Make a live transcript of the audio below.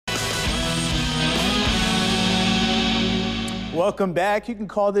Welcome back. You can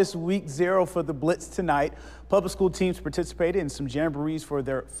call this week 0 for the Blitz tonight. Public school teams participated in some jamborees for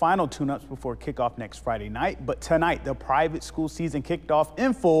their final tune-ups before kickoff next Friday night. But tonight, the private school season kicked off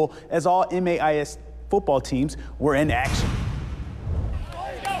in full as all MAIS football teams were in action.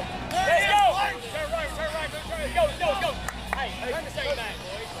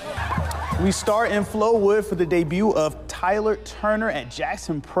 We start in Flowood for the debut of Tyler Turner at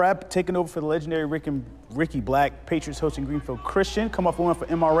Jackson Prep, taking over for the legendary Ricky Black. Patriots hosting Greenville Christian. Come off a win for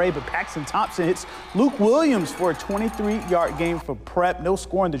MRA, but Paxton Thompson hits Luke Williams for a 23-yard game for Prep. No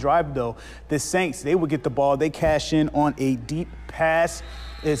score in the drive, though. The Saints, they would get the ball. They cash in on a deep pass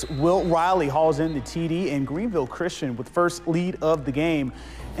as Will Riley hauls in the TD, and Greenville Christian with first lead of the game.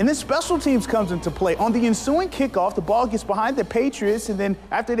 And then special teams comes into play. On the ensuing kickoff, the ball gets behind the Patriots, and then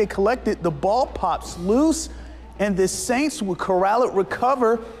after they collect it, the ball pops loose, and the Saints would corral it,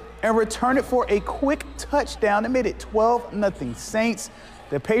 recover, and return it for a quick touchdown. They made it 12-0 Saints.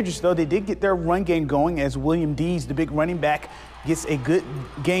 The Patriots, though, they did get their run game going as William Dees, the big running back, gets a good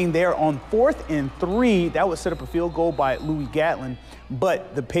gain there on 4th and 3. That would set up a field goal by Louis Gatlin.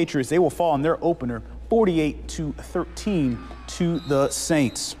 But the Patriots, they will fall in their opener 48-13 to the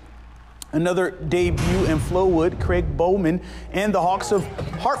Saints. Another debut in Flowood, Craig Bowman and the Hawks of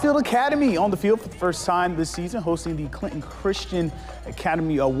Hartfield Academy on the field for the first time this season, hosting the Clinton Christian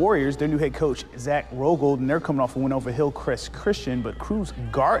Academy Warriors. Their new head coach, Zach Rogold, and they're coming off a win over Hillcrest Christian, but Cruz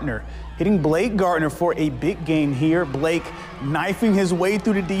Gardner hitting Blake Gardner for a big gain here. Blake knifing his way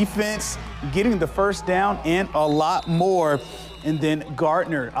through the defense, getting the first down, and a lot more. And then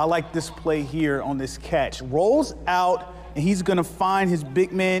Gardner, I like this play here on this catch, rolls out, and he's going to find his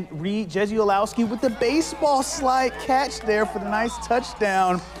big man, Reed Jeziolowski, with the baseball slide catch there for the nice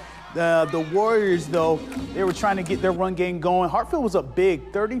touchdown. The Warriors, though, they were trying to get their run game going. Hartfield was up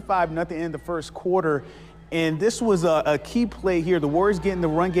big, 35-0 in the first quarter. And this was a key play here. The Warriors getting the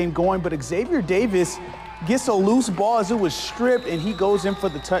run game going, but Xavier Davis gets a loose ball as it was stripped, and he goes in for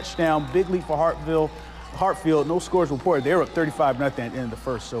the touchdown. Big lead for Hartfield, no scores reported. They were up 35-0 at the end of the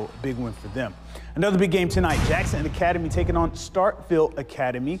first, so big win for them. Another big game tonight, Jackson Academy taking on Starkville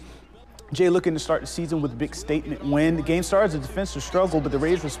Academy. Jay looking to start the season with a big statement win. The game started as a defensive struggle, but the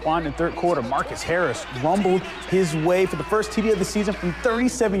Rays respond in third quarter. Marcus Harris rumbled his way for the first TD of the season from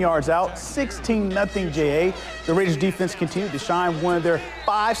 37 yards out, 16-0 JA. The Raiders defense continued to shine. One of their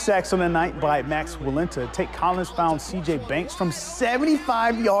 5 sacks on the night by Max Walenta. Tate Collins found CJ Banks from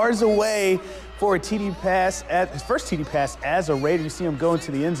 75 yards away for a TD pass, his first TD pass as a Raider. You see him go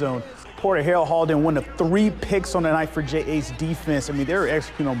into the end zone. Porter Harrell hauled in one of 3 picks on the night for JA's defense. I mean, they were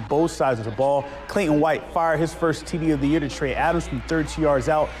executing on both sides of the ball. Clayton White fired his first TD of the year to Trey Adams from 32 yards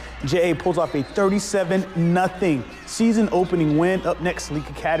out. JA pulls off a 37-0 season opening win. Up next, Leak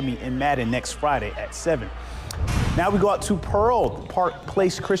Academy in Madden next Friday at 7. Now we go out to Pearl. The Park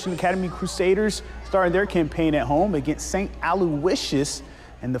Place Christian Academy Crusaders starting their campaign at home against St. Aloysius.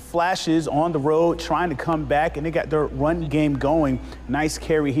 And the Flashes on the road trying to come back, and they got their run game going. Nice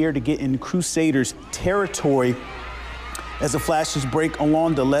carry here to get in Crusaders territory as the Flashes break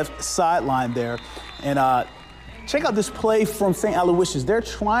along the left sideline there. And check out this play from St. Aloysius. They're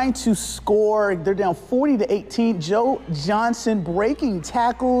trying to score. They're down 40-18. Joe Johnson breaking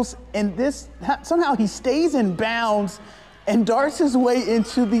tackles, and this somehow he stays in bounds and darts his way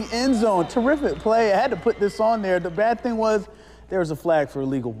into the end zone. Terrific play. I had to put this on there. The bad thing was, there was a flag for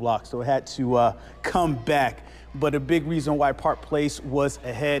illegal block, so it had to come back. But a big reason why Park Place was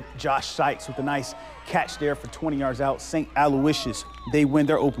ahead, Josh Sykes with a nice catch there for 20 yards out. St. Aloysius, they win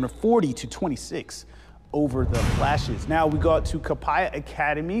their opener 40-26 over the Flashes. Now we go out to Copiah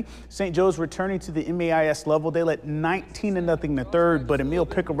Academy. St. Joe's returning to the MAIS level. They led 19-0 in the third, but Emil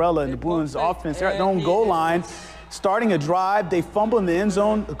Picarella and the Bruins offense, they're at their own goal line. Starting a drive, they fumble in the end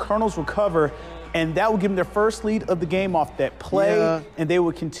zone. The Colonels recover, and that would give them their first lead of the game off that play, and they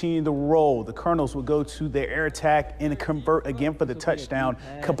would continue to roll. The Colonels would go to their air attack and convert again for the touchdown.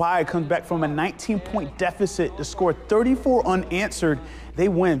 Copiah comes back from a 19-point deficit to score 34 unanswered. They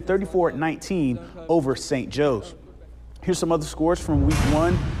win 34-19 over St. Joe's. Here's some other scores from week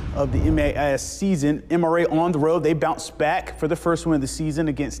 1 of the MAIS season. MRA on the road, they bounced back for the first win of the season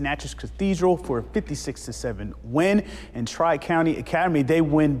against Natchez Cathedral for a 56-7 win. And Tri-County Academy, they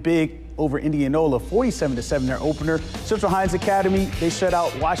win big over Indianola, 47-7 their opener. Central Hinds Academy, they shut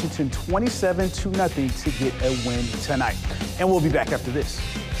out Washington 27-0 to get a win tonight. And we'll be back after this.